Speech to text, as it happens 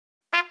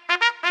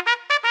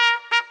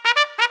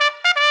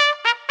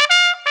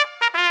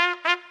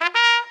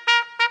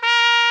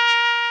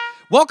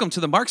Welcome to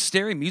the Mark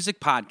Stary Music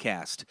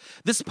Podcast.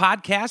 This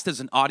podcast is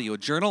an audio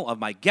journal of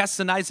my guests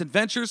and I's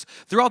adventures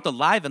throughout the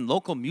live and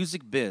local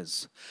music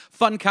biz.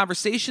 Fun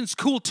conversations,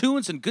 cool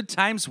tunes, and good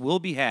times will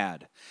be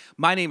had.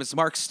 My name is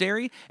Mark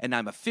Stary, and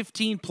I'm a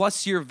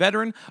 15-plus year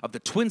veteran of the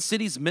Twin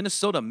Cities,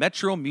 Minnesota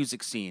metro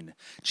music scene.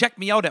 Check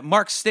me out at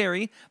Mark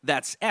Stary,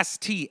 that's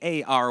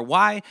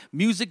S-T-A-R-Y,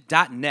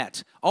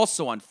 music.net,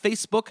 also on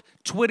Facebook,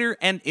 Twitter,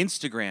 and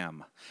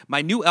Instagram.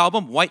 My new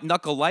album, White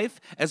Knuckle Life,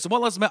 as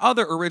well as my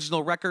other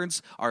original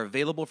records, are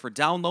available for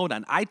download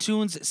on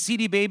iTunes,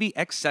 CD Baby,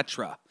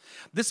 etc.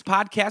 This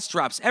podcast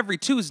drops every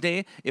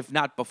Tuesday, if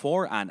not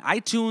before, on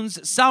iTunes,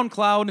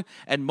 SoundCloud,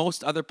 and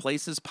most other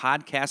places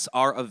podcasts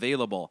are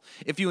available.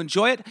 If you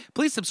enjoy it,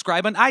 please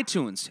subscribe on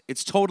iTunes.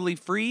 It's totally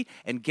free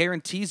and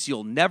guarantees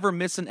you'll never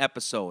miss an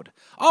episode.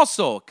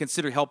 Also,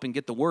 consider helping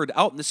get the word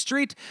out in the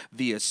street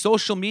via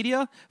social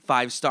media,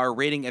 5-star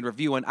rating and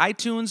review on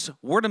iTunes,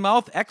 word of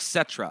mouth,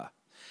 etc.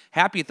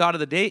 Happy Thought of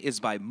the Day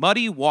is by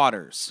Muddy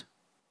Waters.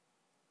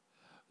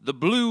 The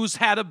blues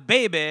had a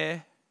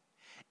baby,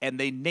 and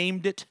they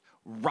named it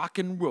rock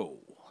and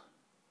roll.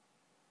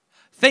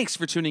 Thanks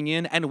for tuning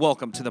in, and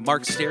welcome to the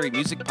Mark Stary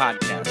Music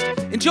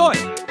Podcast. Enjoy!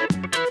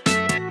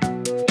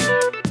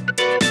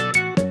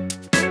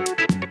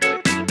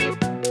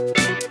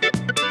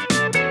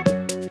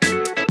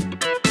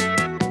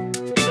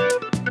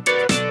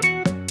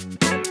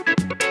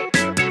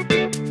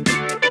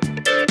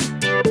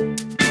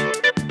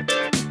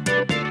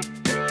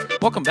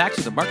 Welcome back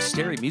to the Mark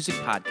Stary Music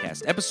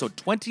Podcast, episode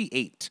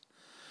 28.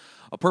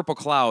 A purple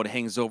cloud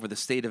hangs over the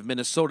state of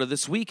Minnesota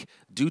this week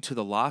due to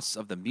the loss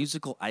of the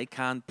musical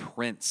icon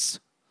Prince.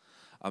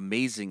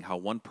 Amazing how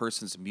one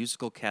person's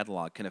musical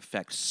catalog can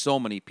affect so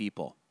many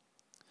people.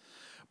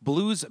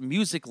 Blues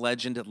music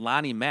legend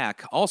Lonnie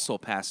Mack also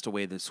passed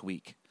away this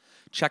week.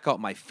 Check out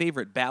my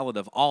favorite ballad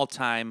of all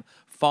time,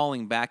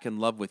 Falling Back in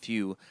Love with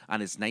You, on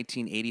his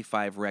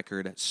 1985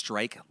 record,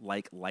 Strike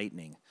Like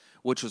Lightning,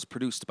 which was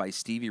produced by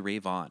Stevie Ray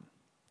Vaughan.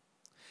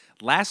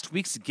 Last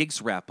week's gigs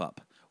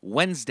wrap-up.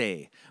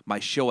 Wednesday, my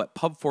show at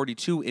Pub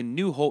 42 in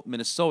New Hope,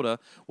 Minnesota,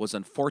 was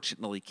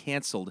unfortunately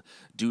canceled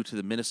due to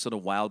the Minnesota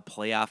Wild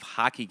playoff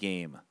hockey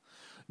game.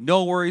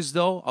 No worries,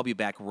 though. I'll be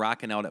back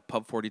rocking out at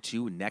Pub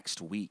 42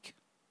 next week.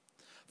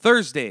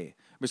 Thursday,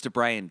 Mr.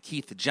 Brian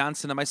Keith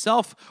Johnson and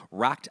myself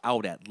rocked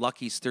out at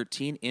Lucky's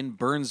 13 in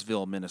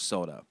Burnsville,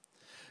 Minnesota.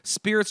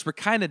 Spirits were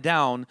kind of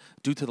down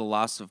due to the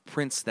loss of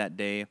Prince that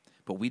day,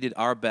 but we did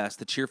our best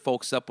to cheer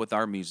folks up with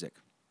our music.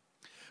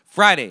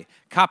 Friday,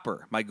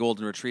 Copper, my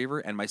golden retriever,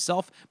 and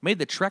myself made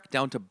the trek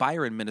down to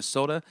Byron,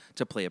 Minnesota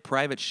to play a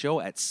private show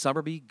at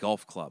Summerby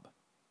Golf Club.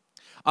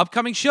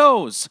 Upcoming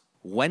shows!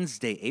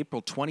 Wednesday,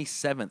 April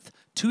 27th,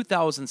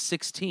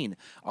 2016,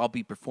 I'll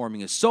be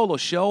performing a solo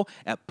show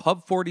at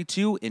Pub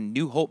 42 in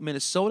New Hope,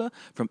 Minnesota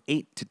from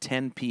 8 to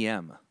 10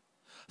 p.m.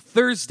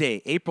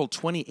 Thursday, April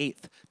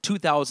 28th,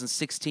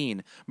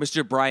 2016,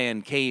 Mr.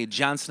 Brian K.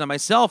 Johnson and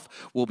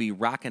myself will be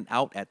rocking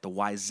out at the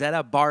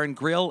Wyzetta Bar and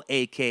Grill,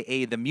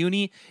 a.k.a. The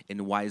Muni, in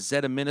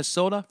Wyzetta,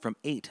 Minnesota, from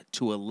 8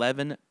 to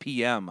 11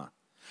 p.m.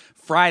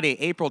 Friday,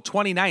 April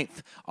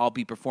 29th, I'll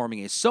be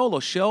performing a solo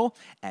show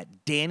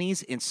at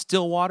Danny's in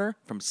Stillwater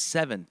from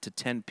 7 to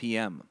 10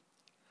 p.m.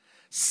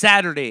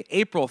 Saturday,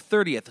 April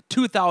 30th,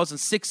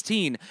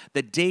 2016,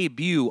 the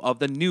debut of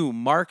the new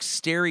Mark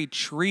Stary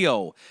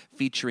Trio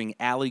featuring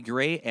Allie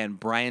Gray and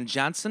Brian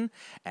Johnson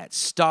at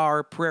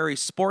Star Prairie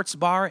Sports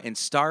Bar in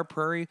Star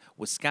Prairie,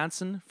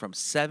 Wisconsin from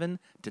 7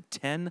 to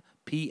 10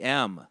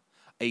 p.m.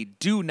 A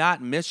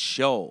do-not-miss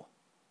show.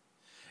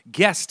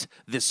 Guest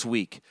this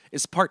week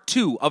is part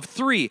 2 of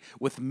 3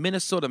 with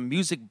Minnesota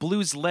music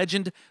blues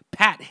legend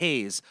Pat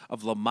Hayes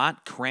of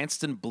Lamont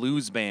Cranston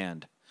Blues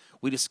Band.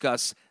 We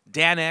discuss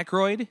Dan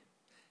Aykroyd,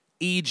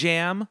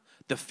 E-Jam,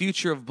 the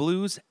future of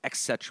blues,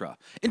 etc.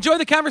 Enjoy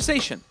the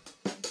conversation.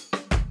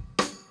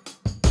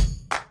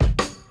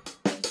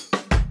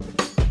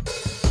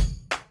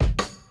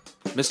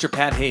 Mr.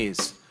 Pat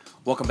Hayes,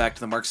 welcome back to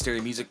the Mark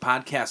Stary Music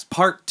Podcast,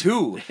 Part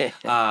 2.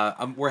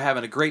 We're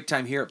having a great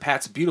time here at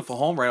Pat's beautiful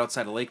home right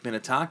outside of Lake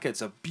Minnetonka.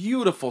 It's a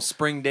beautiful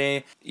spring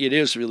day. It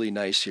is really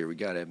nice here, we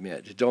got to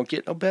admit. It don't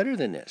get no better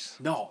than this.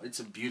 No, it's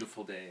a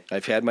beautiful day.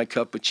 I've had my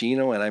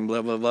cappuccino and I'm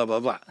blah, blah, blah, blah,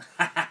 blah.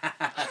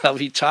 I'll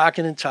be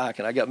talking and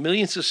talking. I got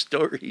millions of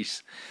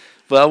stories.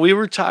 Well, we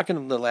were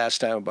talking the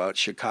last time about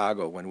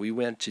Chicago when we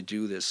went to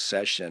do this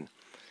session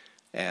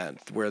and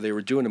where they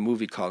were doing a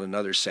movie called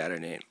Another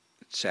Saturday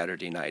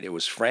Night. It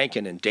was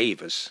Franken and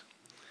Davis.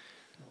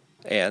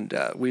 And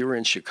we were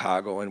in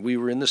Chicago, and we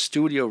were in the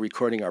studio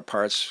recording our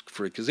parts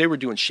because they were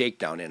doing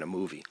Shakedown in a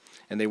movie.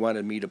 And they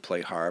wanted me to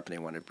play harp, and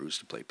they wanted Bruce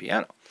to play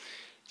piano.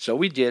 So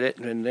we did it,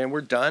 and then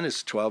we're done.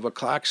 It's 12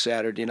 o'clock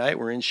Saturday night.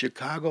 We're in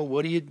Chicago.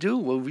 What do?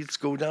 Well, let's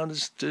go down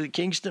to the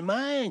Kingston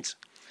Mines.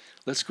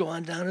 Let's go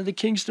on down to the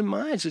Kingston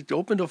Mines. It's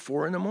open till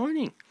 4 in the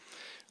morning.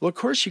 Well, of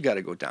course you got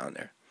to go down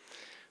there.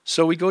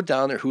 So we go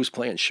down there. Who's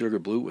playing? Sugar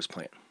Blue was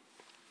playing.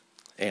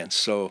 And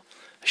so,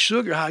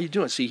 Sugar, how you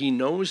doing? See, he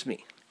knows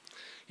me.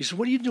 He said,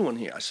 what are you doing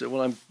here? I said,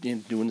 well, I'm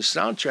doing the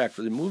soundtrack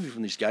for the movie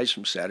from these guys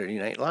from Saturday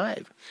Night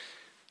Live.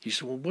 he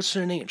said, well, what's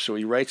their name? So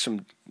he writes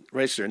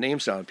their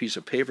names down on a piece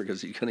of paper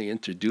because he's going to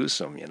introduce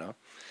them, you know.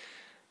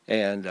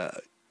 And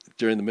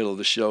during the middle of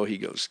the show, he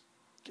goes,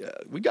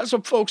 we got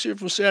some folks here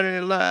from Saturday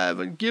Night Live,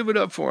 and give it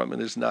up for them. And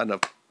there's not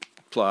enough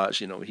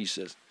applause, you know. He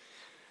says,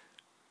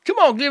 come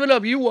on, give it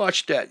up. You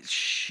watched that.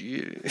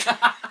 Shit.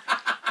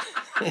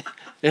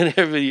 And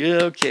everybody,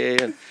 yeah, okay.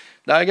 And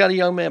now I got a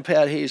young man,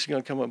 Pat Hayes,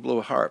 going to come up and blow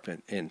a harp.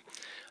 And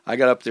I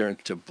got up there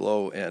to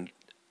blow, and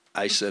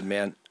I said,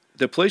 man,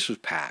 the place was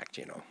packed,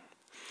 you know.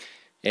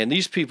 And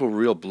these people were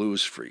real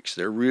blues freaks.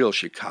 They're real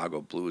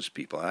Chicago blues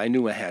people. And I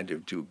knew I had to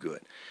do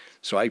good.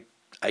 So I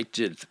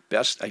did the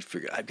best. I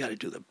figured I've got to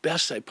do the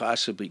best I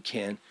possibly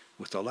can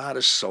with a lot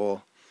of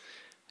soul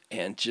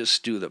and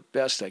just do the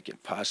best I can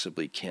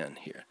possibly can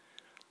here.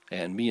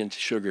 And me and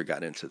Sugar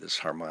got into this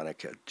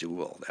harmonica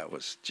duel. That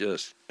was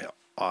just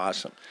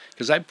awesome.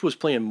 Because I was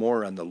playing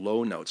more on the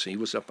low notes, and he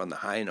was up on the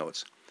high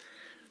notes.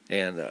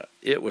 And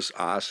it was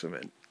awesome.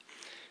 And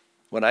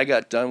when I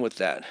got done with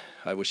that,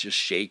 I was just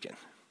shaking.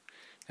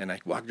 And I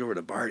walked over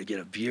to the bar to get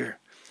a beer.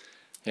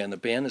 And the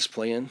band is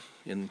playing,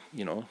 and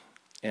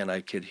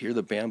I could hear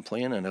the band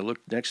playing, and I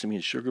looked next to me,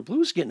 and Sugar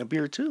Blue's getting a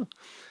beer too.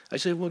 I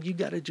said, well, you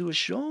got to do a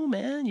show,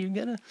 man. You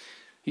got to.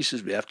 He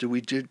says, after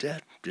we did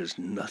that, there's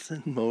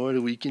nothing more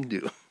that we can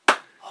do.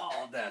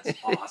 Oh, that's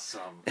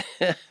awesome.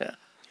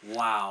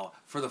 Wow.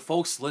 For the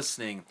folks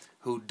listening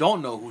who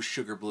don't know who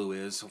Sugar Blue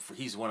is,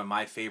 he's one of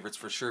my favorites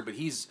for sure, but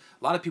a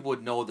lot of people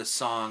would know the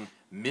song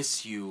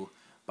Miss You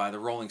by the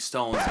Rolling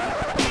Stones.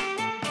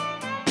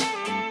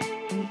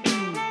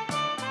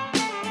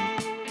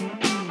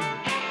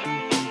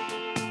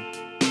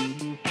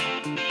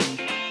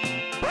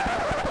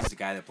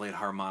 Guy that played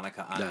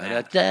harmonica on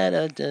that.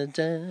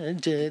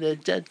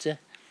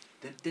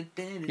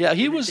 Yeah,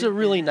 he was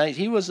really nice.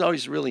 He was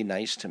always really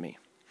nice to me.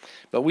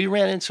 But we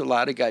ran into a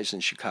lot of guys in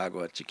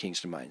Chicago at the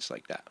Kingston Mines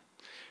like that.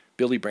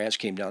 Billy Branch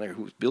came down there.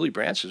 Billy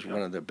Branch is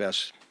one of the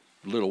best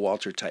Little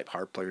Walter type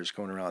harp players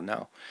going around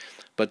now.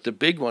 But the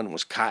big one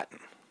was Cotton.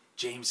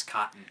 James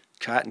Cotton.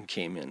 Cotton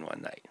came in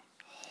one night.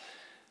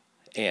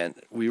 And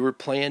we were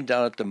playing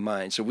down at the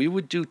mine. So we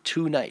would do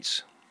 2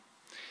 nights.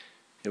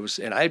 I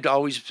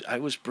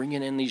was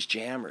bringing in these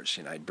jammers,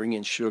 and I'd bring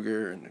in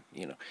Sugar, and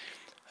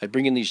I'd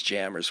bring in these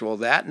jammers. Well,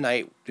 that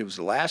night it was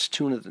the last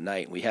tune of the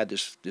night. We had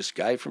this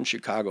guy from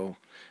Chicago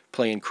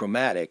playing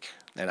chromatic,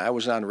 and I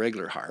was on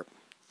regular harp,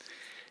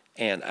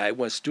 and I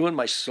was doing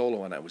my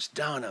solo, and I was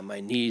down on my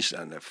knees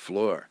on the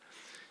floor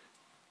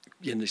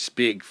in this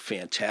big,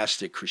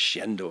 fantastic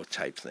crescendo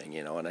type thing,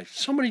 And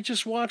somebody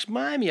just walks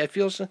by me. I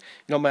feel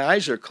my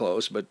eyes are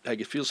closed, but I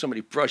could feel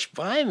somebody brush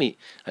by me.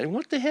 I mean,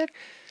 what the heck?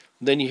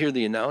 Then you hear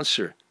the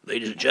announcer,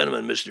 ladies and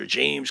gentlemen, Mr.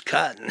 James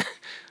Cotton.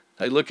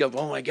 I look up,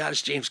 oh my God,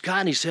 it's James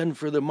Cotton. He's heading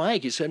for the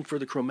mic. He's heading for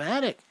the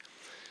chromatic.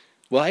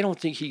 Well, I don't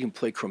think he can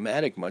play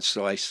chromatic much,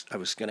 so I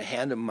was going to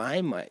hand him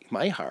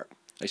my harp.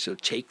 I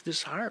said, take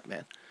this harp,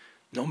 man.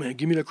 No, man,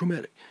 give me that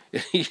chromatic.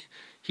 And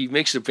he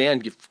makes the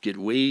band get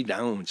way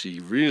down, so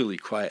he's really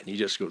quiet, and he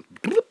just goes,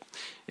 bloop,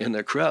 in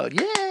the crowd,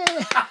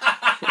 yeah.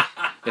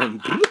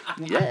 And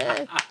bloop,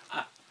 yeah.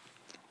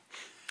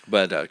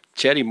 But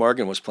Chetty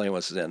Morgan was playing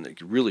with us then,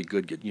 a really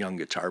good young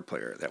guitar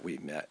player that we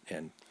met,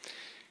 and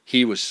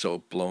he was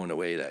so blown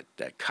away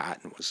that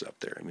Cotton was up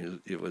there. I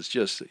mean,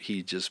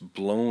 he just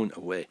blown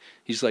away.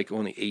 He's like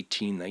only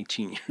 18,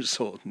 19 years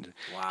old, and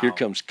Here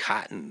comes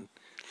Cotton.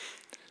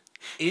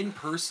 In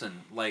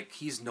person, like,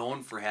 he's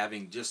known for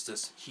having just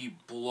this, he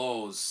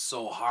blows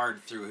so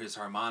hard through his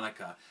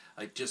harmonica,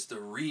 like just the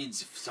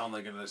reeds sound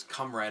like they're going to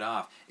come right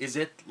off. Is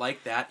it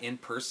like that in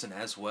person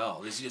as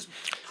well? Is he just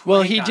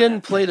Well, he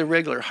didn't play the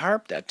regular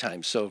harp that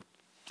time, so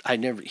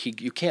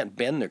you can't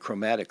bend the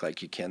chromatic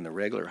like you can the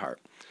regular harp.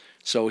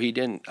 So I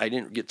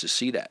didn't get to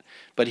see that.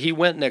 But he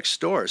went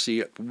next door.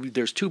 See,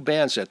 there's 2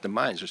 bands at the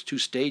mines. There's 2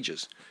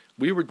 stages.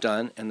 We were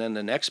done, and then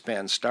the next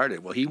band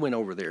started. Well, he went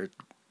over there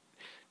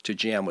to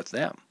jam with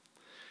them.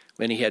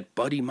 When he had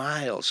Buddy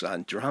Miles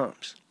on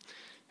drums,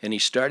 and he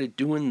started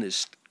doing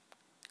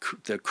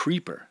the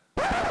Creeper.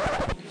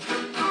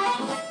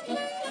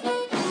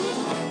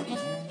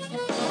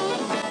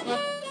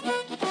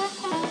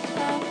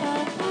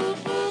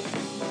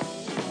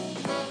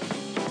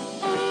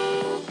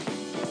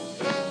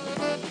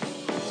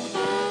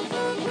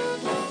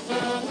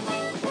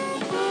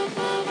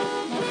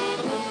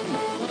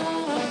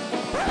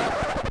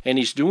 And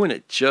he's doing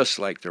it just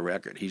like the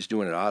record. He's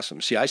doing it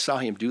awesome. See, I saw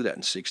him do that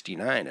in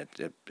 '69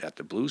 at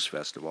the Blues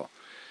Festival.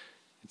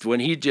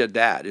 When he did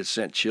that, it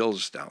sent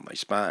chills down my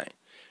spine.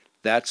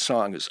 That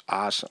song is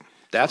awesome.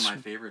 That's one of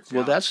my favorites.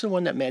 Well, that's the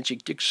one that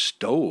Magic Dick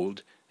stole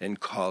and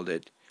called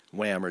it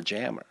Whammer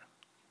Jammer.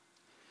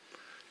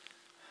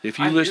 If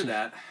you listen,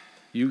 that.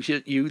 You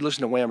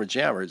listen to Whammer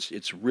Jammer,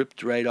 it's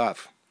ripped right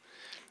off.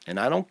 And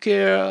I don't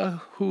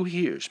care who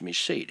hears me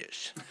say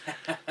this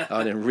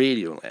out in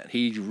Radioland.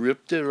 He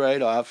ripped it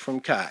right off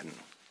from Cotton.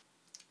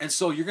 And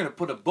so you're going to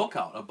put a book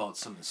out about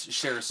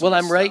share some. Well,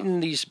 I'm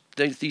writing these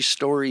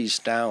stories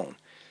down.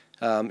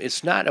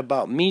 it's not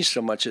about me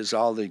so much as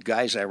all the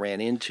guys I ran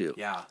into.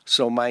 Yeah.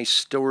 So my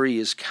story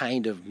is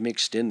kind of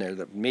mixed in there.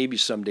 That maybe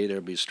someday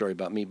there'll be a story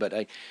about me, but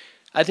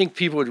I think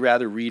people would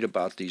rather read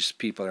about these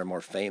people that are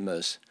more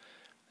famous.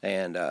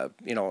 And,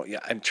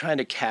 I'm trying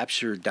to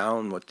capture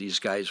down what these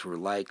guys were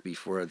like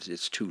before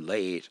it's too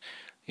late.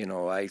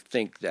 I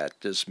think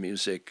that this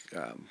music,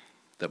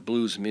 the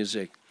blues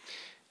music,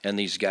 and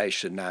these guys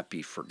should not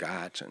be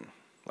forgotten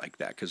like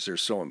that because they're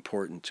so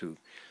important to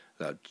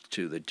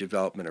the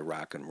development of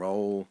rock and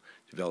roll,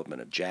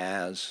 development of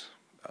jazz,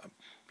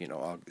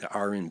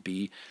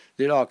 R&B.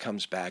 It all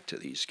comes back to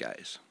these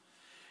guys.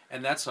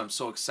 And that's why I'm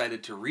so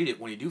excited to read it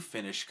when you do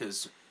finish,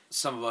 because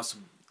some of us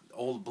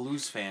old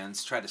blues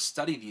fans try to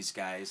study these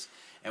guys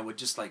and would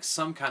just like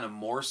some kind of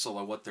morsel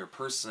of what their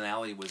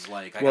personality was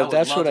like. I would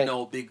love to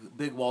know Big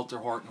Walter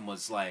Horton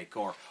was like,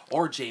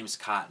 or James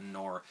Cotton,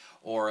 or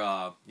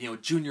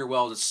Junior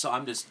Wells.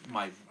 So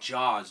my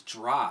jaws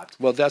dropped.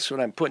 Well, that's what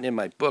I'm putting in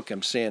my book.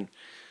 I'm saying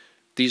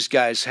these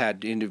guys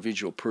had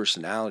individual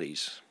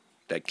personalities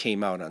that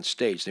came out on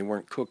stage. They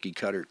weren't cookie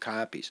cutter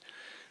copies.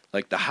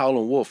 Like the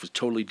Howlin' Wolf was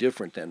totally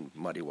different than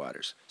Muddy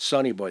Waters.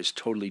 Sonny Boy's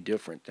totally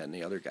different than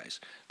the other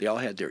guys. They all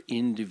had their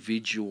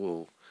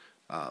individual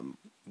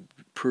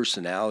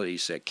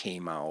personalities that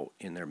came out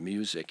in their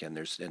music and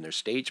their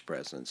stage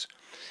presence.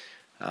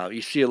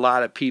 You see a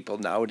lot of people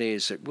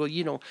nowadays that,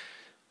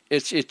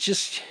 it's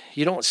just,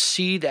 you don't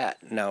see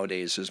that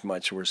nowadays as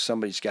much, where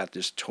somebody's got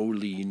this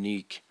totally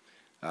unique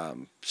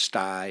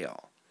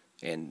style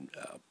and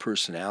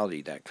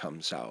personality that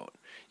comes out.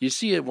 You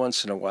see it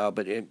once in a while,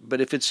 but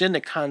if it's in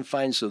the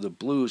confines of the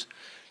blues,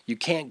 you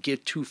can't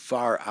get too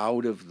far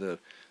out of the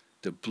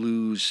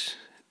blues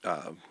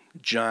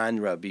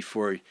genre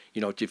before,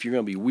 if you're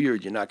going to be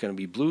weird, you're not going to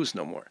be blues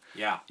no more.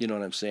 Yeah. You know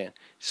what I'm saying?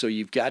 So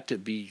you got to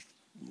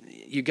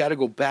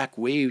go back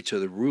way to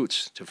the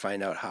roots to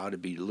find out how to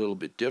be a little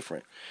bit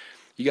different.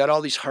 You got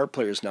all these harp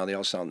players now, they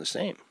all sound the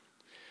same.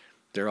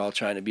 They're all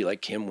trying to be like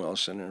Kim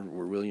Wilson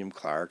or William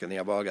Clark, and they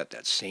have all got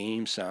that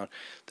same sound.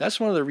 That's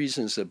one of the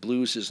reasons that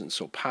blues isn't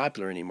so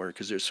popular anymore,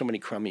 because there's so many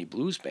crummy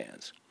blues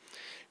bands.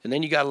 And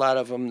then you got a lot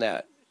of them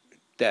that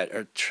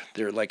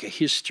they're like a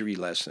history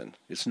lesson.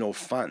 It's no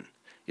fun.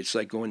 It's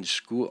like going to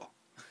school.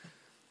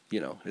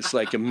 It's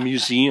like a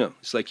museum.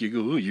 It's like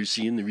you're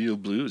seeing the real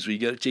blues. Well, you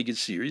got to take it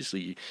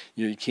seriously.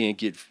 You can't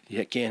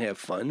have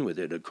fun with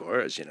it, of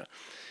course.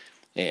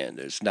 And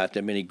there's not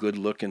that many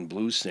good-looking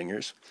blues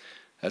singers.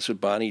 That's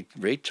what Bonnie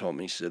Raitt told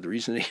me. She said the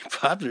reason they're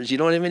popular is you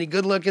don't have any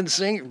good-looking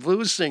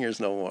blues singers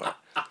no more.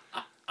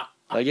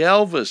 Like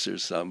Elvis or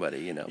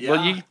somebody, Yeah.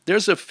 Well,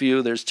 there's a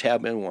few. There's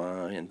Tab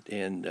Benoit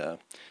and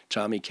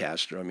Tommy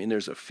Castro. I mean,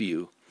 there's a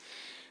few.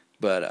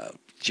 But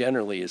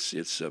generally,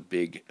 it's a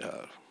big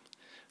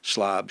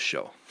slob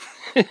show.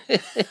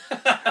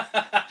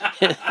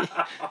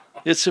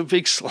 It's a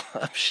big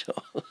slob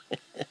show.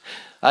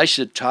 I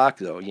should talk,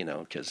 though,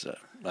 because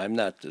I'm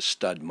not the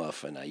stud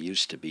muffin I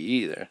used to be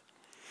either.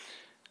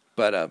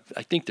 But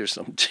I think there's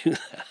something to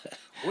that.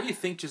 What do you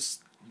think?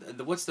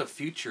 What's the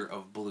future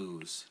of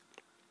blues?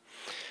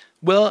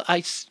 Well,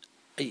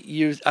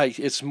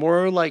 it's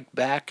more like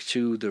back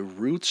to the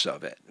roots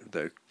of it.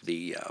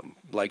 The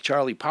like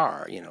Charlie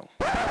Parr,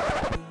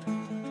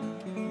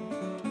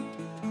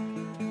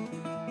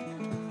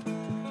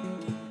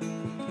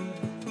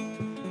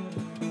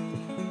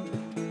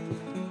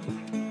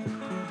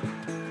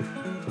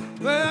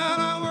 Well,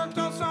 I worked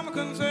on summer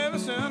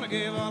conservation. I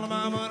gave all of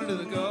my money to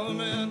the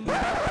government.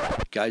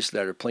 Guys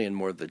that are playing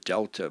more of the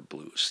Delta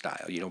blues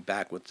style,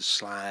 back with the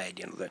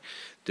slide,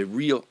 the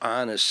real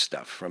honest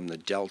stuff from the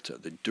Delta,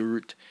 the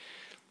dirt,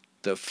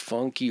 the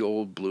funky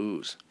old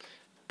blues.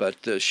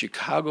 But the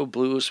Chicago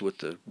blues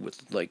with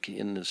like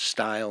in the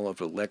style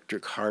of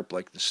electric harp,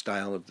 like the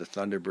style of the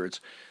Thunderbirds,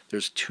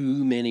 there's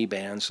too many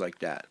bands like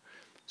that.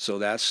 So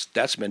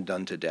that's been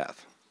done to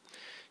death.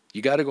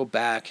 You got to go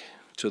back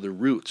to the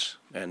roots,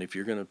 and if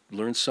you're going to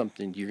learn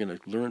something, you're going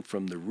to learn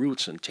from the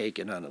roots and take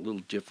it on a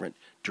little different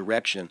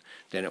direction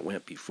than it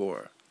went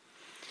before.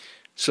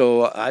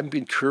 So I'm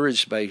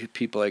encouraged by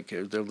people like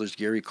there was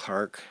Gary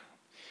Clark,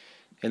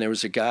 and there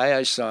was a guy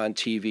I saw on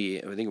TV.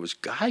 I think it was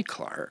Guy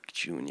Clark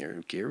Jr.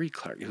 Gary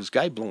Clark. It was a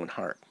guy blowing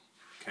harp.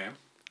 Okay.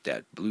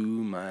 That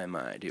blew my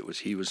mind.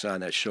 He was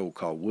on that show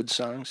called Wood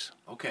Songs.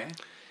 Okay.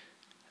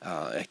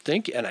 I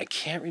think, and I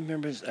can't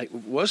remember. It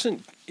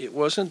wasn't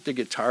the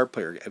guitar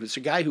player. It was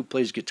a guy who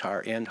plays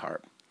guitar and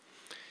harp.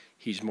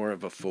 He's more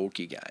of a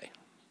folky guy.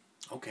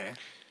 Okay.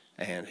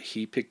 And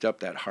he picked up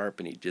that harp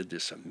and he did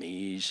this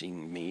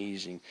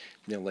amazing,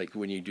 like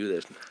when you do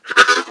this.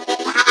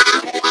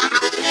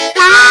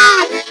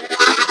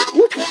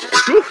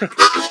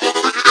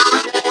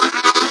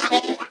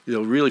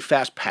 Really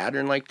fast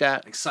pattern like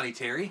that. Like Sonny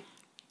Terry?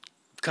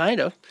 Kind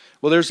of.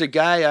 Well, there's a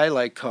guy I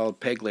like called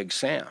Peg Leg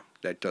Sam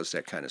that does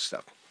that kind of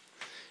stuff.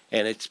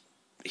 And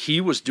he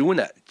was doing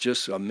that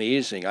just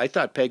amazing. I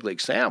thought Peg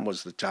Leg Sam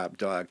was the top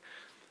dog.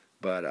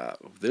 But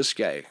this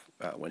guy,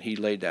 when he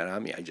laid that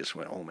on me, I just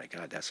went, oh, my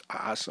God, that's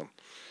awesome.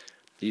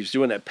 He was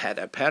doing that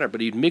pattern,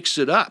 but he'd mix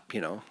it up,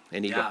 and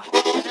he'd go.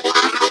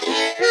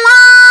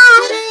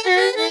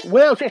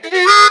 Well,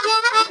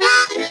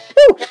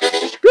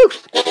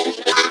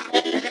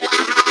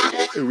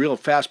 a real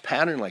fast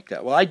pattern like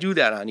that. Well, I do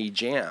that on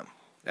E-Jam,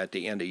 at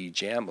the end of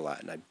E-Jam a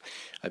lot, and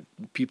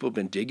people have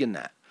been digging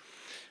that.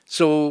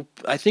 So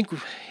I think,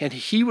 and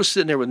he was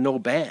sitting there with no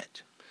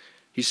band.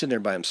 He's sitting there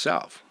by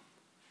himself.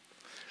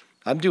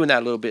 I'm doing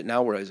that a little bit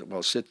now, where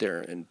I'll sit there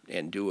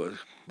and do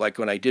like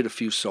when I did a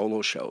few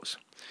solo shows.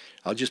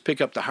 I'll just pick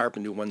up the harp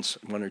and do one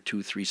or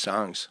two, 3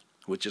 songs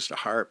with just a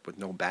harp with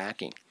no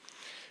backing.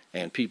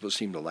 And people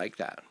seem to like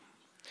that.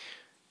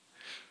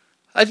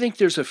 I think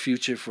there's a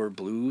future for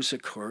blues,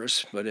 of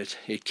course, but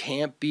it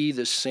can't be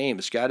the same.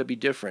 It's got to be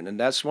different. And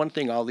that's one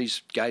thing all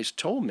these guys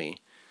told me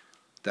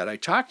that I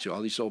talked to,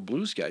 all these old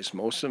blues guys.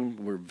 Most of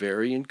them were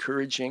very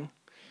encouraging,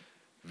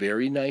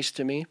 very nice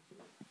to me.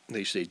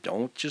 They say,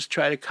 don't just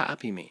try to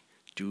copy me.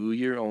 Do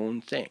your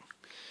own thing.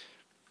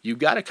 You've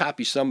got to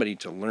copy somebody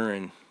to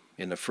learn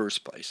in the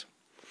first place.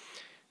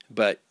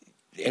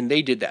 And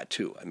they did that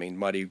too. I mean,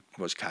 Muddy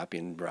was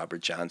copying Robert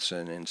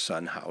Johnson and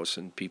Son House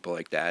and people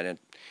like that. And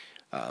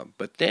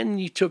but then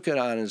he took it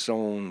on his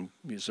own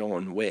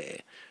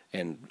way.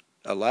 And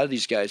a lot of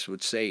these guys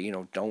would say,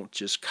 don't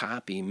just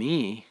copy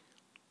me.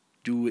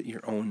 Do it your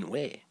own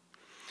way.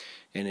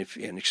 And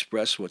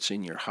express what's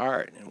in your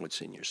heart and what's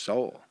in your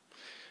soul.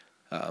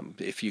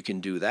 If you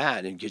can do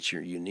that and get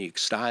your unique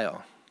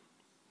style,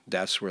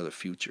 that's where the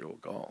future will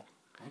go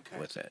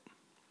with it.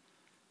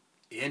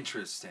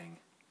 Interesting.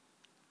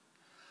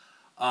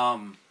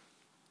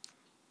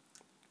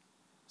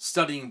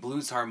 Studying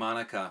blues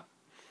harmonica,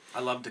 I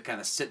love to kind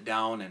of sit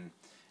down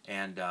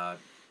and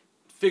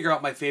figure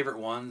out my favorite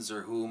ones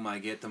or whom I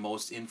get the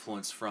most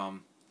influence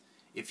from.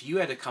 If you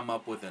had to come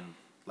up with an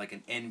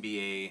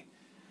NBA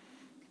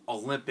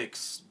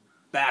Olympics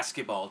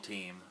basketball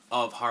team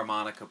of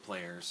harmonica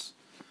players,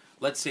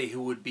 let's say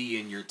who would be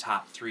in your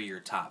top 3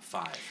 or top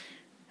 5?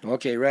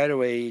 Okay, right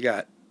away you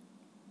got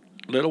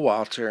Little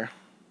Walter,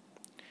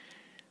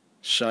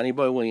 Sonny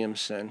Boy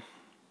Williamson,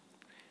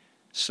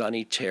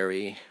 Sonny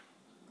Terry,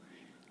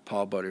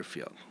 Paul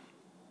Butterfield.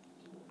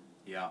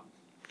 Yeah.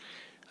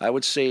 I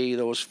would say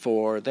those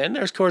 4. Then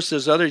there's, of course,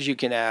 there's others you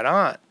can add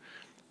on.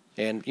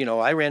 And,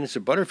 I ran into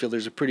Butterfield.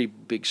 There's a pretty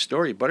big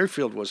story.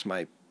 Butterfield was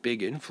my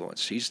big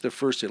influence. He's the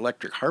first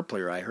electric harp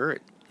player I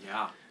heard.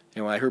 Yeah.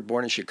 And when I heard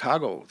Born in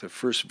Chicago, the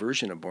first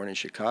version of Born in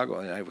Chicago,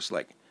 and I was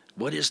like,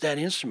 what is that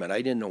instrument?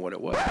 I didn't know what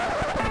it was.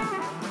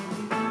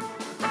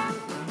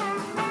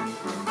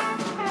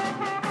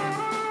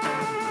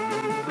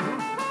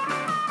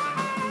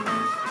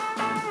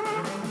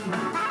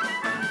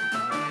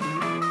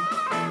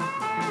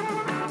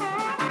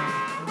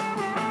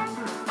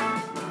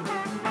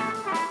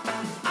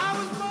 I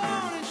was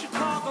born in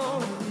Chicago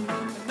in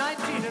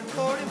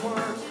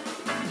 1941.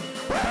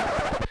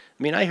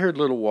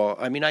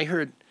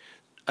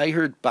 I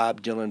heard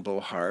Bob Dylan blow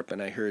harp,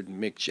 and I heard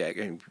Mick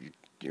Jagger, and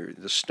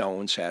the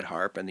Stones had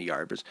harp, and the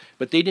Yardbirds,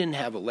 but they didn't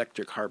have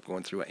electric harp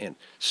going through it and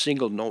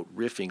single note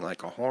riffing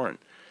like a horn.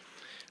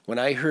 When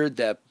I heard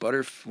that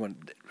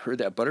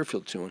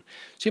Butterfield tune,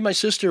 see, my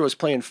sister was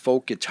playing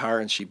folk guitar,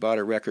 and she bought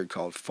a record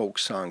called Folk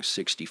Song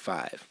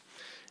 65,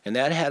 and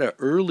that had an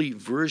early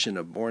version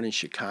of Born in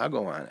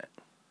Chicago on it.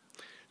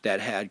 That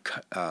had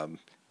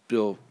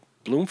Bill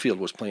Bloomfield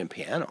was playing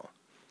piano.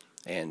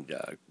 And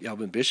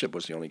Elvin Bishop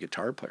was the only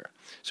guitar player.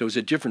 So it was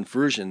a different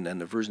version than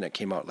the version that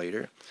came out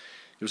later.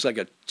 It was like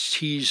a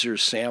teaser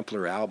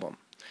sampler album.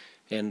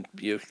 And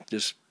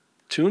this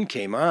tune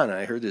came on, and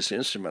I heard this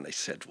instrument. I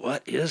said,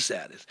 what is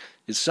that?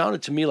 It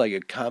sounded to me like a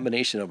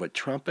combination of a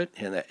trumpet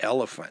and an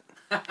elephant.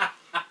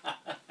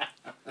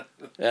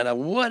 And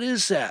what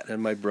is that?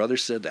 And my brother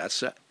said,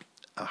 that's a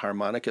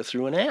harmonica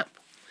through an amp.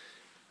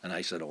 And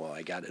I said, well,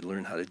 I got to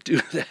learn how to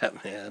do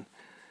that, man.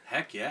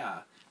 Heck yeah.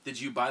 Did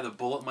you buy the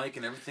bullet mic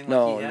and everything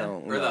No, like he had?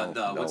 no, Or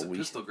no, what's it,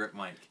 pistol grip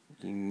mic?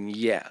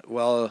 Yeah,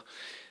 well,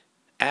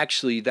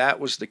 actually, that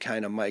was the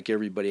kind of mic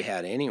everybody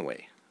had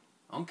anyway.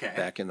 Okay.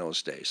 Back in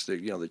those days,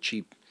 the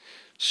cheap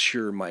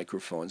Shure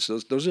microphones.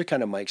 Those are the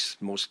kind of mics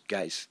most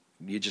guys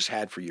you just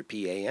had for your PA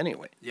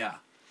anyway. Yeah.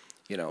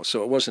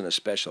 So it wasn't a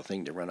special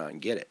thing to run out and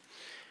get it.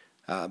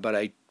 But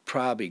I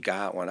probably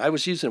got one. I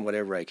was using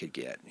whatever I could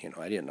get.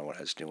 I didn't know what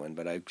I was doing,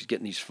 but I was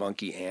getting these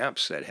funky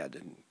amps that had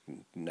the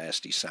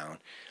nasty sound.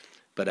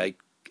 But I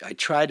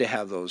tried to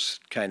have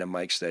those kind of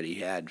mics that he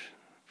had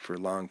for a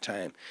long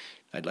time.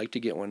 I'd like to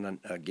get one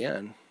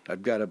again.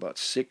 I've got about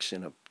 6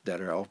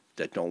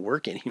 that don't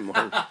work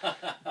anymore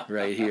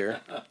right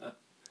here.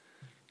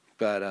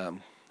 But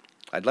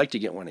I'd like to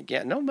get one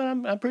again. No, but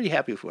I'm pretty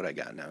happy with what I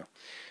got now.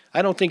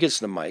 I don't think it's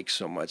the mic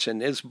so much.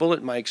 And it's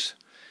bullet mics.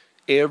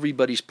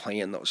 Everybody's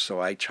playing those,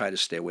 so I try to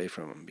stay away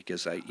from them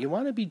because you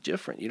want to be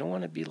different. You don't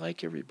want to be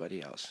like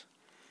everybody else.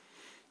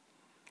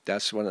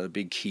 That's one of the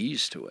big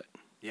keys to it.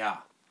 Yeah.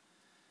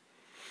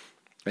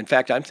 In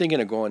fact, I'm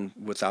thinking of going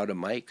without a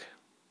mic.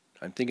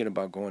 I'm thinking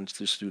about going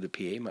just through the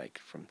PA mic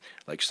from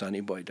like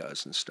Sonny Boy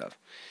does and stuff.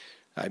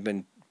 I've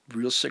been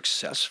real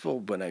successful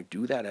when I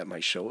do that at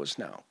my shows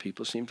now.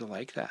 People seem to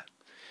like that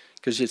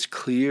because it's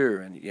clear,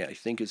 and I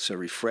think it's a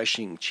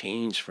refreshing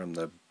change from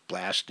the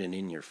blasting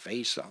in your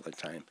face all the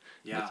time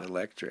Yeah. with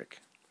electric.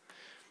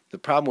 The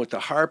problem with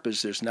the harp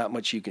is there's not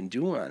much you can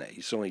do on it.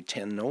 It's only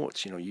 10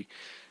 notes.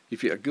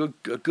 If you're a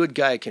good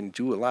guy can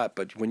do a lot,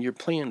 but when you're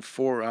playing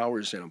 4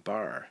 hours in a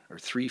bar or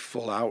 3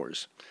 full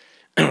hours,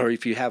 or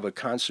if you have a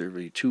concert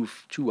where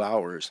 2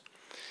 hours,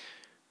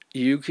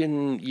 you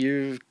can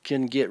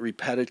get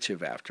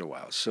repetitive after a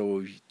while.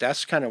 So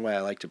that's kind of why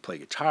I like to play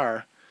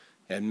guitar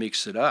and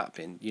mix it up.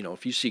 And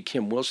if you see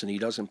Kim Wilson, he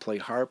doesn't play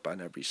harp on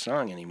every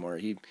song anymore.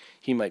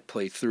 He might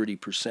play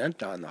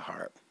 30% on the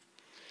harp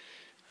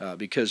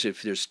because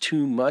if there's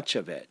too much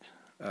of it,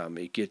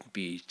 it could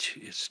be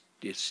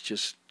it's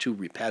just too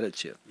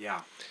repetitive.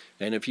 Yeah.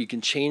 And if you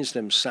can change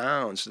them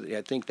sounds,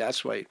 I think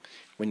that's why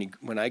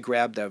when I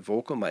grab that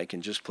vocal mic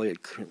and just play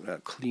it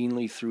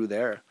cleanly through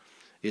there,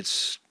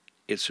 it's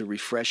a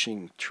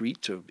refreshing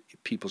treat to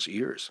people's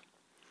ears.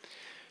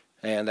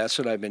 And that's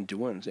what I've been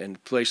doing.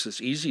 And place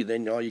that's easy,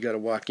 then all you got to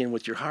walk in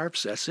with your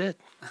harps. That's it.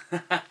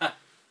 And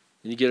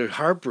you get a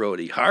harp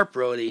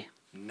roadie.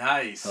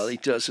 Nice. All he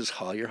does is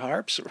haul your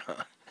harps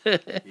around.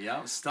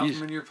 Yeah, stuff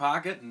them in your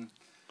pocket and.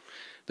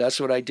 That's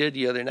what I did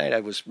the other night.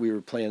 We were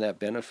playing that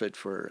benefit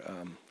for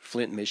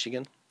Flint,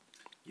 Michigan.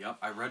 Yep,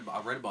 I read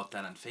about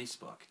that on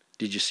Facebook.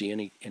 Did you see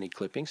any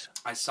clippings?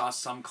 I saw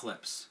some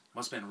clips.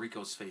 Must have been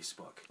Rico's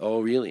Facebook.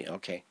 Oh, really?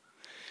 Okay.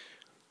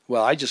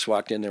 Well, I just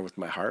walked in there with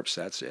my harps.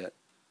 That's it,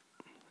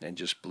 and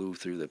just blew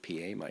through the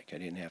PA mic. I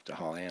didn't have to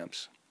haul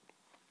amps.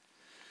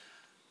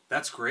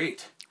 That's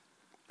great.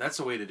 That's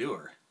the way to do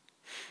her.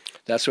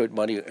 That's what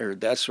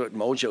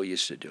Mojo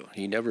used to do.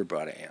 He never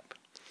brought an amp.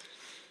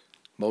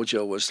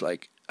 Mojo was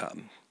like,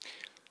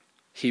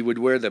 he would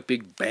wear the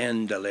big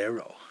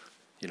bandolero,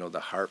 the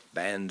harp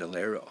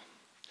bandolero.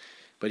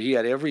 But he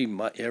had every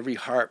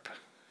harp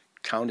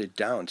counted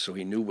down, so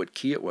he knew what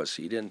key it was.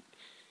 He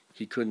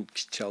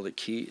couldn't tell the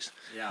keys.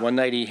 Yeah. One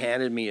night he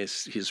handed me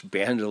his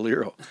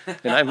bandolero,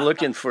 and I'm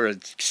looking for a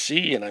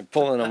C, and I'm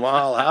pulling them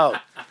all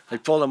out. I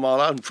pulled them all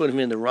out and put them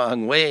in the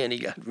wrong way, and he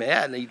got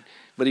mad,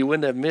 but he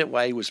wouldn't admit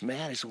why he was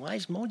mad. I said, "Why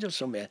is Mojo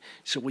so mad?"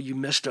 He said, "Well, you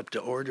messed up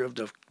the order of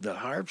the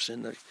harps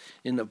in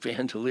the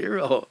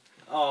bandolero."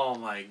 Oh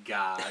my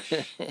gosh,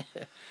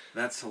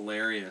 that's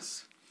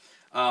hilarious.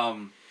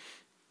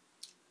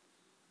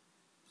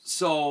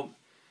 So,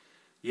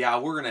 yeah,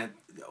 can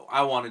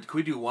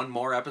we do one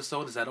more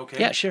episode? Is that okay?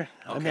 Yeah, sure.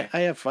 Okay.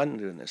 I have fun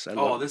doing this.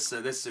 This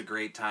is a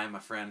great time, my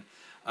friend.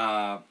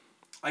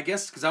 I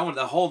guess because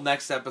the whole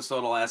next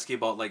episode I'll ask you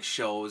about like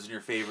shows and your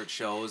favorite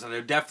shows, and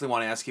I definitely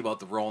want to ask you about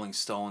the Rolling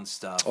Stones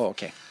stuff. Oh,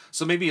 okay.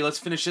 So maybe let's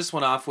finish this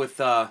one off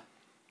with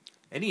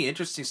any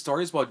interesting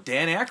stories about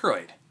Dan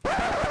Aykroyd.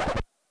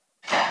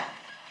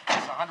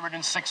 It's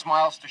 106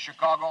 miles to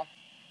Chicago.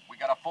 We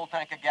got a full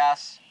tank of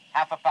gas,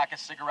 half a pack of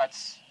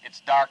cigarettes.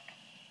 It's dark,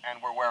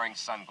 and we're wearing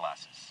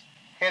sunglasses.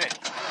 Hit it.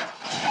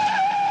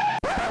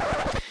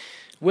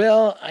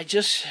 Well, I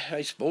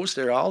suppose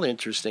they're all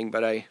interesting,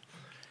 but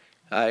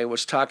I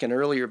was talking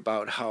earlier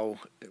about how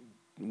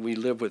we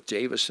live with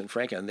Davis and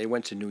Frank, and they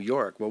went to New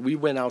York. Well, we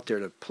went out there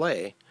to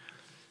play.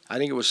 I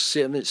think it was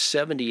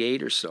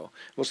 78 or so.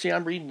 Well, see,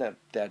 I'm reading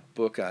that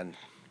book I'm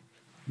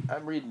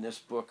reading this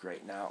book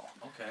right now.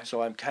 Okay.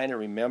 So I'm kind of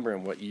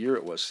remembering what year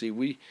it was. See,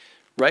 we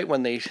were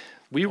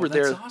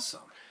there. That's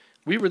awesome.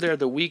 We were there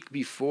the week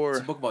before.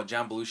 It's a book about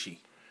John Belushi.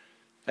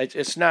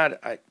 It's not.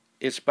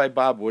 It's by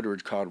Bob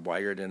Woodward called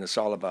Wired, and it's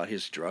all about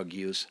his drug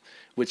use,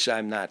 which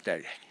I'm not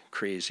that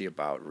crazy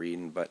about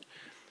reading.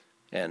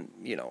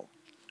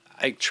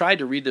 I tried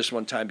to read this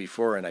one time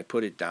before, and I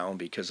put it down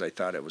because I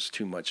thought it was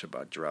too much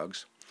about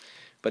drugs.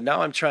 But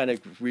now I'm trying to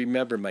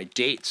remember my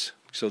dates.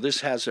 So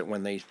this has it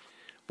when they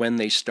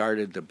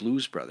started the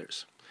Blues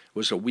Brothers. It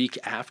was a week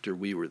after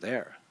we were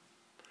there.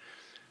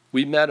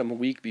 We met them a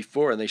week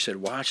before, and they said,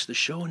 watch the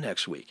show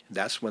next week.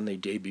 That's when they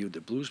debuted the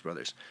Blues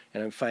Brothers.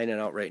 And I'm finding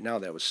out right now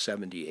that was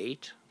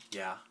 78.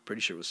 Yeah. Pretty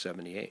sure it was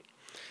 78.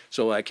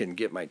 So I can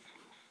get my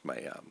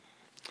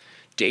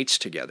dates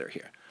together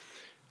here.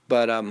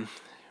 But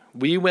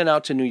we went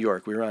out to New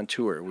York. We were on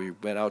tour. We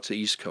went out to the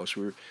East Coast.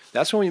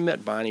 That's when we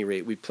met Bonnie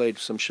Raitt. We played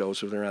some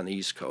shows with her on the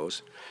East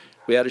Coast.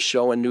 We had a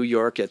show in New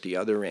York at the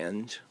other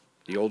end,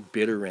 the old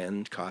Bitter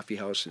End Coffee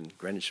House in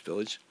Greenwich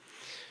Village.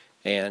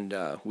 And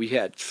we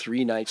had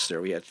 3 nights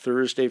there. We had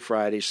Thursday,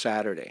 Friday,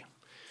 Saturday.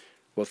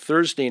 Well,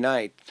 Thursday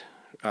night,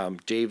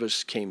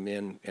 Davis came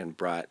in and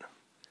brought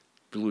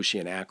Belushi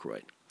and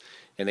Aykroyd.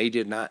 And they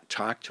did not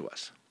talk to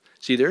us.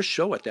 See, their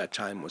show at that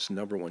time was the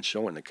 #1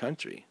 show in the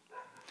country.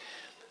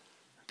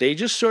 They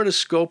just sort of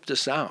scoped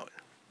us out.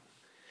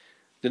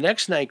 The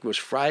next night was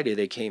Friday.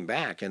 They came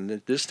back,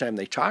 and this time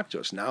they talked to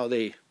us. Now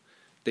they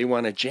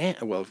want to jam.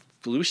 Well,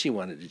 Belushi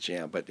wanted to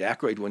jam, but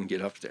Aykroyd wouldn't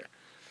get up there.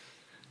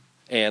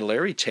 And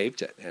Larry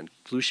taped it, and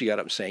Belushi got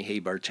up and saying, "Hey,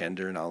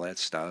 bartender," and all that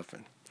stuff.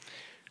 And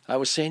I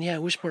was saying, "Yeah, I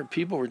wish more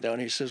people were down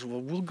here." He says,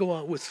 "Well,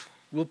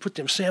 we'll put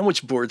them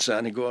sandwich boards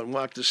on and go out and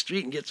walk the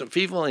street and get some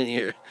people in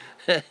here."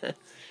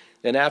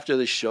 And after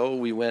the show,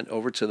 we went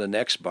over to the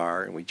next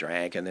bar and we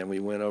drank, and then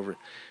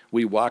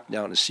we walked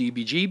down to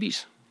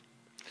CBGB's.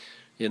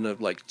 in the,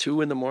 like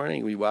 2 in the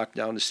morning, we walked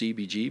down to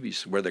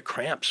CBGB's where the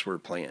Cramps were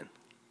playing.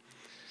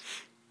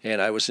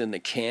 And I was in the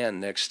can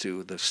next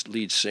to the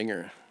lead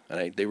singer,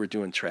 and they were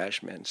doing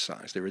Trash Man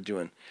songs. They were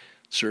doing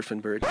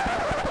Surfing Bird.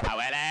 Oh,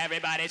 well,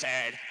 everybody's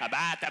heard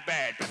about the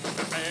bird.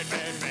 Bird,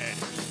 bird, bird.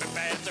 The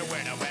bird's a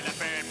word. Oh, well, a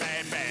bird,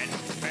 bird, bird.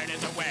 Bird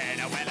is a word.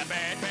 Oh, well, a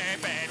bird,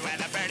 bird, bird. Well,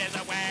 a bird is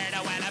a word.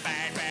 Oh, well, a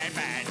bird, bird,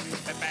 bird.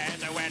 The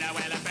bird's a word. Oh,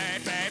 well, a bird,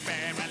 bird,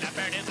 bird. Well, a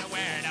bird is a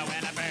word. Oh,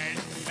 well, a bird,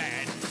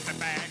 bird. The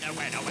bird's a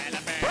word. Oh, well,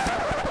 a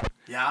bird.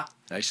 Yeah.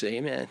 I say,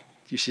 hey, man,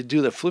 you should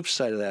do the flip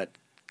side of that.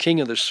 King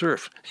of the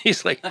Surf.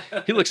 He's like,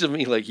 he looks at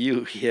me like,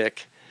 you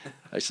hick.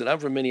 I said, I'm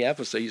from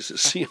Minneapolis. I used to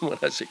see him when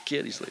I was a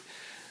kid. He's like,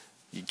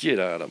 you get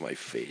out of my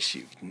face,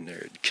 you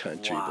nerd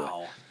country boy.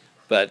 Wow.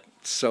 But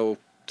so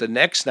the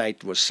next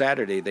night was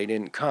Saturday. They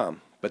didn't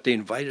come, but they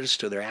invited us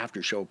to their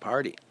after show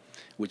party,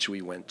 which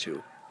we went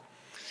to,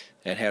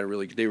 and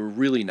they were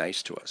really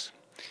nice to us.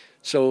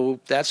 So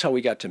that's how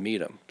we got to meet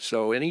them.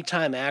 So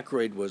anytime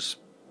Aykroyd was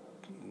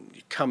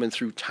coming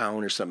through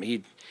town or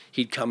something,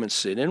 he'd come and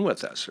sit in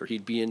with us, or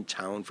he'd be in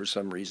town for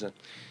some reason.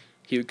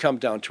 He would come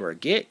down to our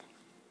gig.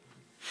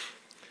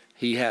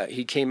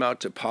 He came out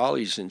to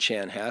Polly's in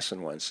Chanhassen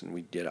once, and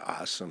we did an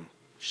awesome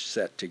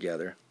set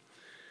together.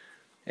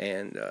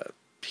 And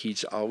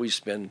he's always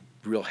been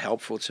real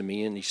helpful to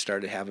me, and he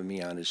started having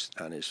me on his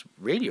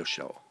radio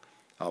show.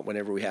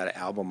 Whenever we had an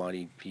album out,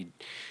 he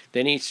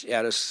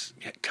had us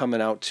coming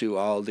out to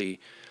all the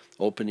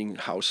opening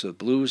House of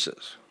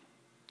Blueses.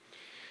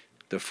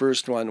 The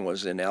first one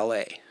was in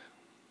L.A.,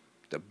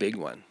 the big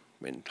one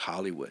in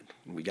Hollywood.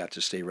 We got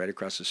to stay right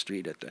across the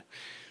street at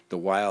the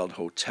Wild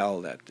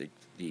Hotel that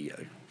the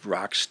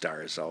rock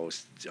stars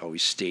always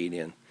stayed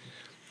in.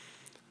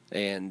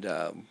 And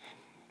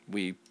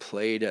we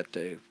played at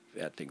the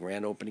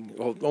grand opening.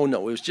 Oh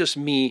no, it was just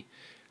me.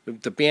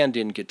 The band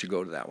didn't get to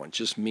go to that one,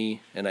 just me.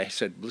 And I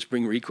said, let's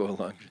bring Rico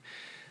along.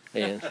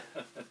 And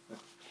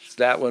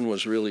that one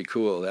was really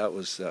cool. That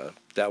was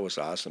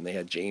awesome. They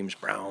had James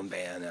Brown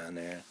Band on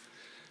there.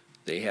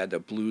 They had the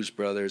Blues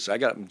Brothers. I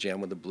got them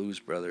jammed with the Blues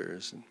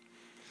Brothers. And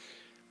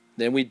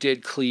then we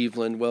did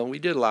Cleveland. Well, we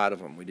did a lot of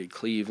them. We did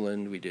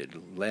Cleveland. We did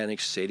Atlantic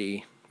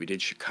City. We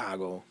did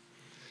Chicago.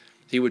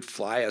 He would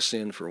fly us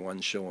in for one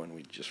show, and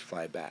we'd just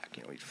fly back.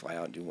 We'd fly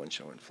out and do one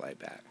show and fly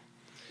back.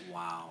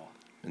 Wow.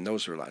 And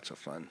those were lots of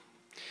fun.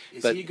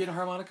 Is he a good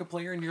harmonica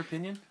player, in your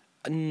opinion?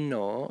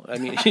 No. I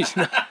mean, he's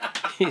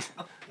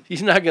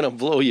not going to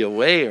blow you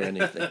away or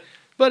anything.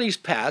 But he's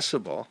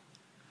passable.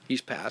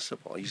 He's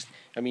passable.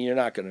 You're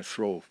not going to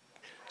throw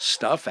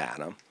stuff at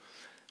him.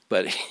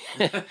 But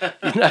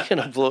he's not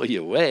going to blow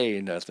you away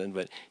or nothing.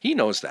 But he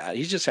knows that.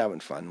 He's just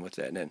having fun with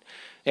it.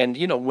 And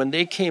when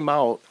they came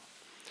out,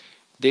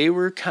 they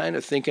were kind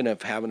of thinking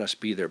of having us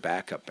be their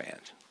backup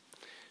band.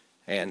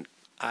 And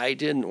I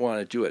didn't want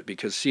to do it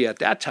because, see, at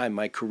that time,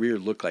 my career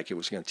looked like it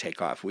was going to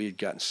take off. We had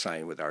gotten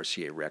signed with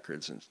RCA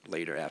Records and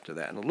later after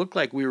that. And it looked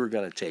like we were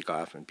going to take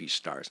off and be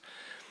stars.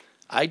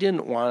 I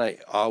didn't want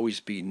to always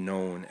be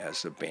known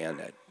as the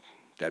band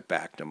that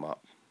backed them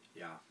up.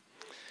 Yeah.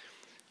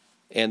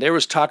 And there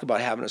was talk about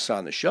having us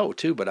on the show,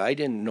 too, but I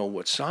didn't know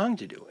what song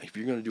to do. If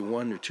you're going to do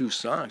one or two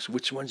songs,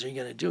 which ones are you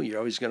going to do? You're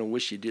always going to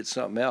wish you did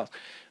something else.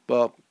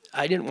 Well,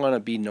 I didn't want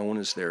to be known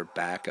as their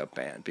backup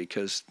band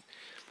because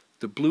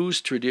the blues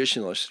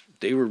traditionalists,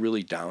 they were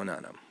really down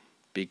on them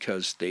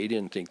because they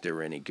didn't think they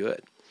were any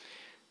good.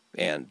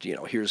 And,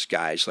 here's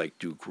guys like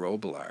Duke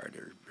Robillard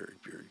or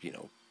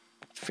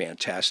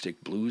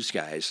fantastic blues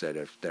guys that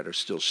are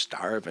still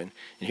starving.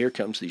 And here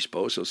comes these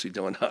bozos who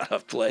don't know how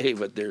to play,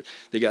 but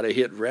they got a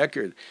hit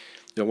record.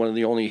 They're one of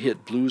the only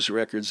hit blues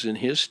records in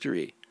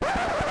history.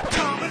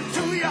 Coming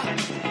to ya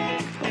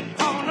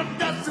on a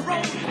dusty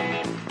road.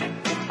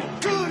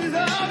 Good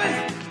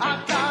loving,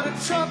 I got a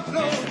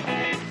truckload.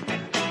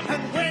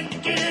 And when you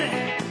get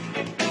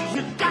it,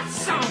 you got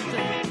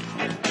something.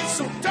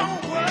 So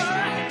don't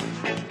worry,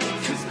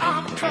 'cause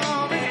I'm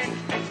coming.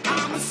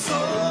 I'm a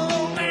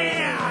soul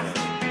man.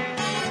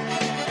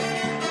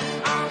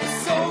 I'm a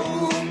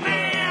soul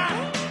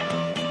man.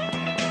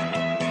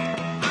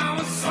 I'm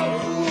a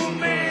soul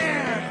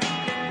man.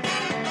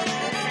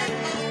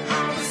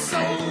 I'm a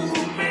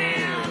soul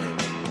man.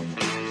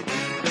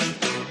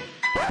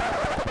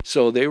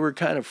 So they were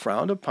kind of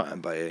frowned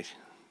upon by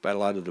a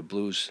lot of the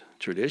blues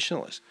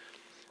traditionalists.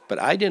 But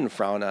I didn't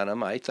frown on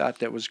them. I thought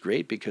that was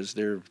great because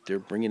they're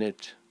bringing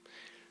it,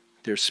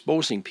 they're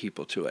exposing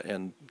people to it.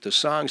 And the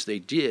songs they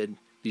did,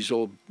 these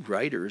old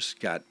writers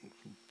got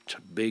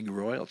big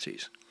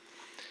royalties.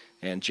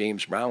 And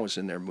James Brown was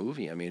in their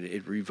movie. I mean,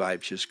 it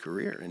revived his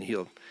career, and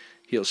he'll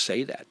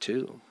say that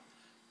too.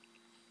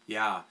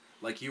 Yeah,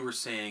 like you were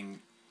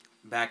saying,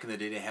 back in the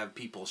day, to have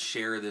people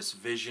share this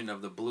vision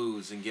of the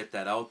blues and get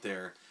that out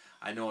there.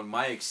 I know in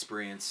my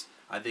experience,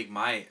 I think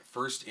my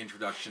first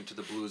introduction to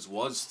the blues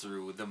was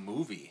through the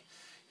movie,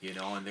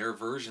 and their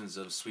versions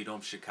of Sweet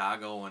Home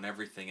Chicago and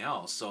everything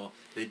else. So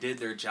they did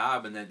their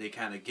job, and then they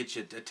kind of get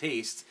you a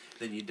taste,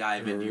 then you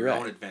dive into your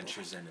own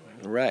adventures into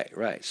it.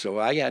 Right. So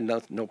I had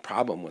no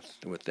problem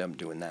with them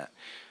doing that.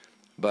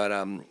 But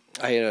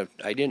I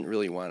didn't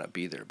really want to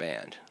be their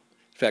band.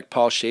 In fact,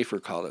 Paul Schaefer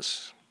called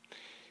us,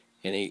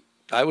 and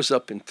I was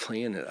up in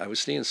playing it. I was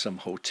staying in some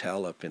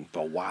hotel up in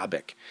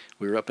Bawabik.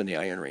 We were up in the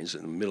Iron Range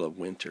in the middle of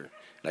winter.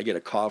 And I get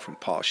a call from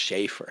Paul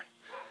Schaefer.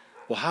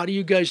 Well, how do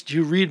you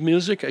read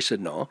music? I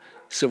said, no.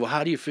 He said, well,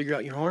 how do you figure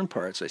out your horn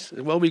parts? I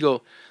said, well, we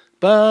go,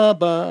 ba,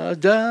 ba,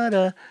 da,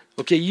 da.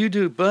 Okay, you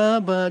do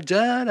ba, ba,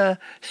 da, da.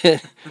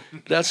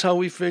 That's how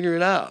we figure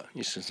it out.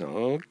 He says,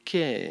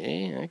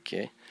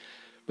 okay.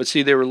 But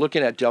see, they were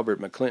looking at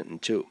Delbert McClinton,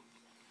 too.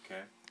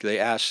 Okay.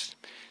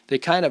 They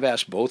kind of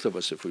asked both of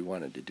us if we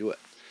wanted to do it.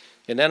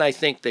 And then I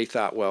think they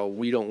thought, well,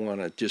 we don't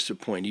want to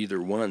disappoint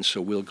either one, so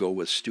we'll go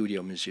with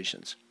studio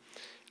musicians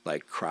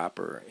like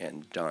Cropper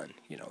and Dunn,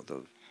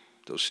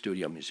 those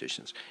studio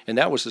musicians. And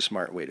that was the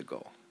smart way to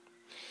go.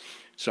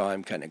 So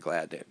I'm kind of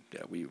glad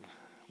that we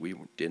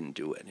didn't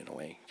do it in a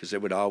way, because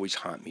it would always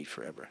haunt me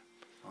forever.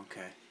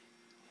 Okay.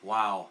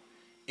 Wow.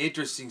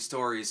 Interesting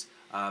stories.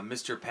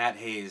 Mr. Pat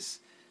Hayes,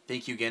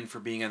 thank you again for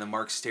being on the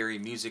Mark Stary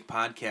Music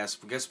Podcast.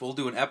 I guess we'll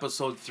do an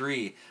episode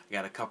 3. I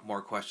got a couple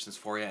more questions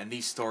for you, and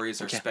these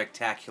stories are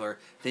spectacular.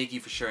 Thank you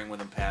for sharing with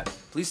them, Pat.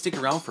 Please stick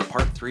around for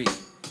part 3.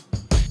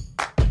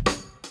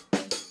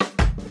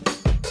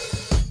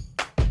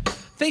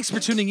 Thanks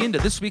for tuning in to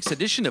this week's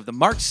edition of the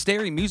Mark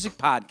Stary Music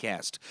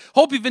Podcast.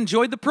 Hope you've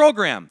enjoyed the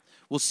program.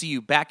 We'll see you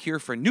back here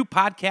for a new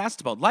podcast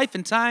about life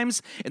and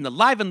times in the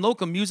live and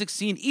local music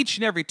scene each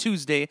and every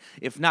Tuesday,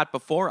 if not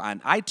before,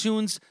 on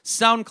iTunes,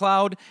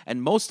 SoundCloud,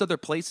 and most other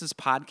places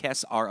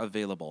podcasts are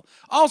available.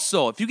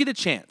 Also, if you get a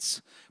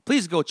chance,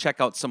 please go check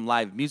out some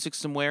live music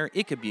somewhere.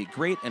 It could be a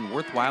great and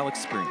worthwhile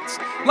experience.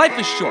 Life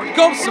is short.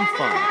 Go have some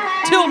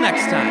fun. Till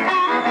next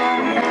time.